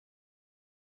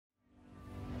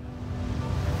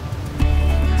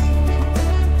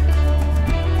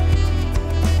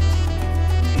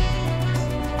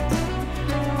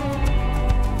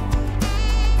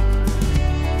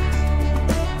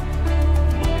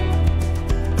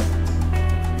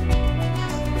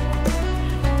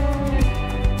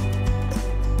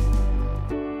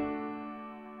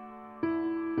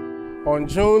On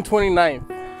June 29th,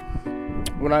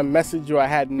 when I messaged you, I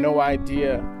had no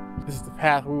idea this is the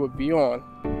path we would be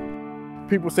on.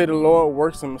 People say the Lord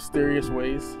works in mysterious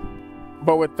ways,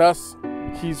 but with us,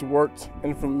 He's worked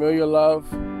in familiar love,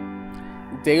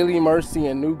 daily mercy,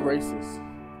 and new graces.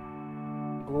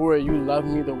 Gloria, you love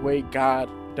me the way God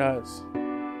does.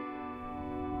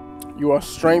 You are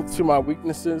strength to my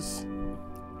weaknesses.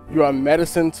 You are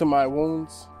medicine to my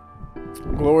wounds.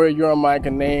 Gloria, you are my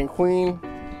Ghanaian queen,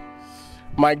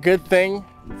 my good thing,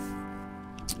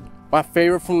 my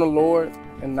favorite from the Lord,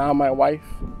 and now my wife.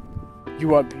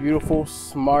 You are beautiful,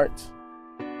 smart.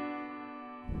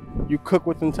 You cook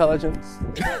with intelligence.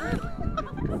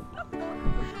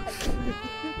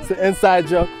 It's an inside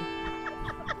joke.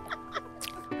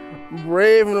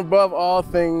 Brave and above all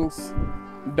things,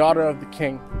 daughter of the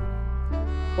King.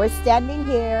 We're standing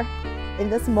here in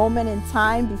this moment in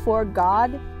time before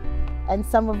God and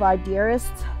some of our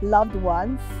dearest loved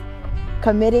ones,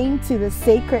 committing to the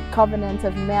sacred covenant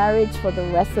of marriage for the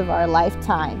rest of our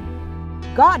lifetime.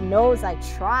 God knows I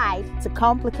tried to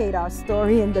complicate our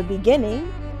story in the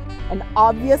beginning, and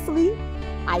obviously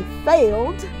I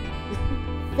failed.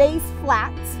 Face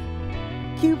flat,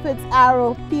 Cupid's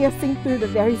arrow piercing through the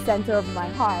very center of my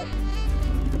heart.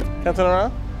 Can I turn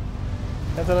around?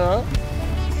 Can I turn around?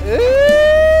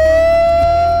 Hey!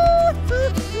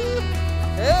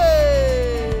 Hey!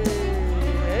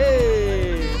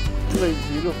 You look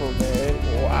beautiful,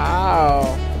 man.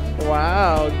 Wow.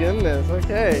 Wow, goodness.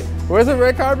 Okay. Where's the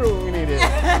red carpet when we need it?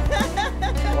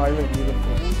 Wow, you look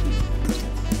beautiful.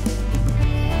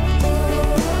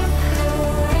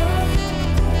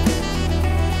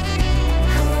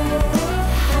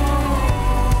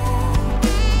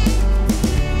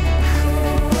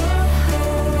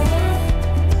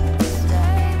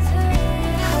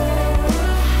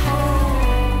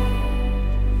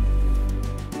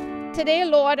 Today,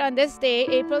 Lord, on this day,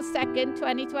 April 2nd,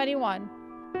 2021,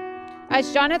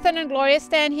 as Jonathan and Gloria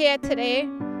stand here today,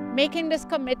 making this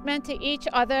commitment to each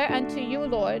other and to you,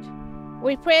 Lord,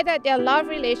 we pray that their love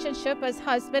relationship as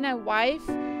husband and wife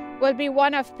will be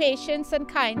one of patience and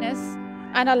kindness,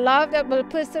 and a love that will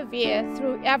persevere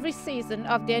through every season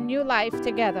of their new life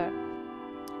together.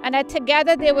 And that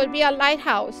together they will be a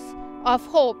lighthouse of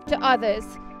hope to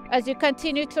others as you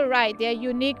continue to write their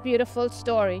unique, beautiful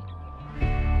story.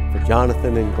 For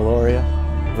Jonathan and Gloria,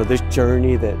 for this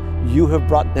journey that you have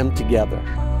brought them together.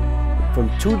 From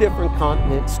 2 different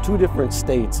continents, 2 different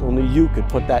states, only you could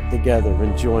put that together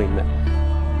and join them.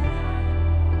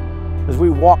 As we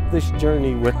walk this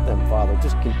journey with them, Father,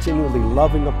 just continually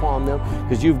loving upon them,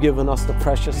 because you've given us the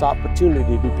precious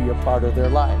opportunity to be a part of their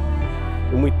life.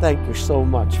 And we thank you so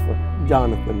much for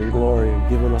Jonathan and Gloria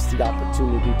giving us the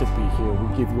opportunity to be here. We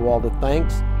give you all the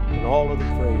thanks and all of the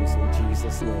praise in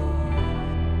Jesus' name.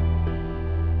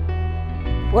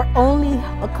 We're only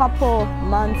a couple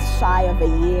months shy of a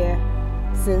year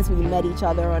since we met each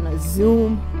other on a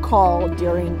Zoom call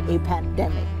during a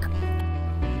pandemic.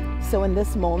 So in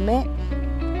this moment,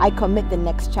 I commit the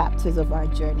next chapters of our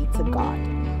journey to God.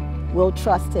 We'll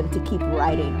trust Him to keep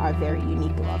writing our very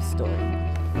unique love story.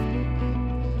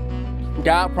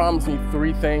 God promised me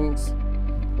 3 things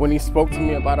when He spoke to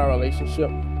me about our relationship.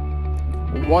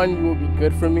 1, you will be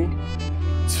good for me.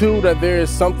 2, that there is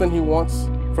something He wants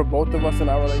for both of us in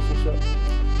our relationship.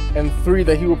 And 3,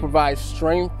 that He will provide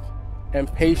strength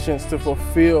and patience to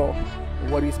fulfill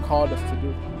what He's called us to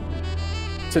do.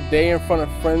 Today, in front of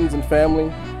friends and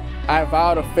family, I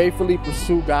vow to faithfully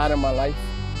pursue God in my life.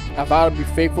 I vow to be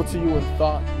faithful to you in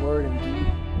thought, word, and deed.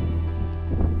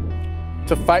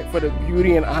 To fight for the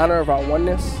beauty and honor of our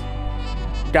oneness.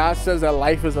 God says that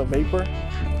life is a vapor,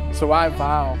 so I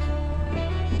vow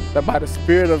that by the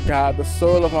Spirit of God, the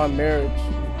soil of our marriage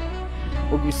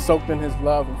will be soaked in His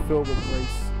love and filled with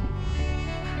grace.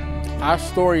 Our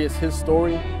story is His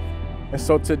story, and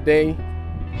so today,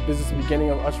 this is the beginning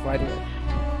of us writing it.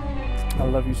 I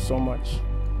love you so much.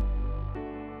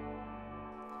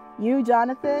 You,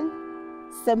 Jonathan,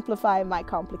 simplify my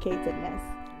complicatedness.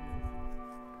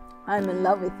 I'm in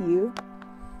love with you,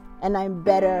 and I'm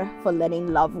better for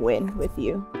letting love win with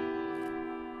you.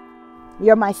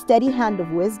 You're my steady hand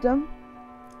of wisdom,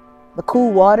 the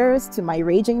cool waters to my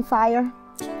raging fire,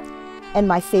 and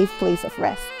my safe place of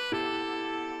rest.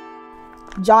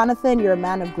 Jonathan, you're a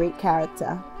man of great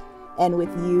character, and with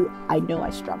you, I know I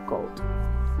struck gold.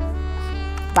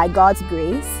 By God's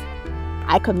grace,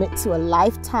 I commit to a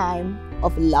lifetime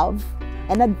of love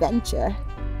and adventure.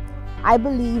 I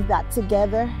believe that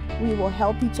together, we will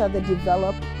help each other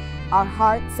develop our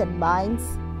hearts and minds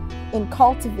in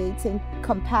cultivating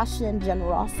compassion and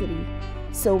generosity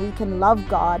so we can love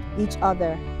God, each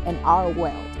other, and our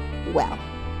world well.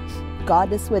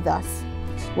 God is with us.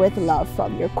 With love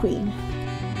from your Queen.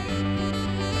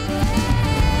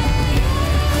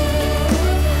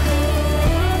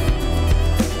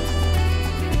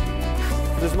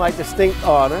 It is my distinct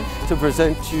honor to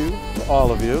present you, to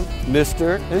all of you,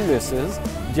 Mr. and Mrs.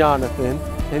 Jonathan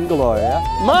and Gloria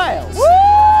Miles. Woo!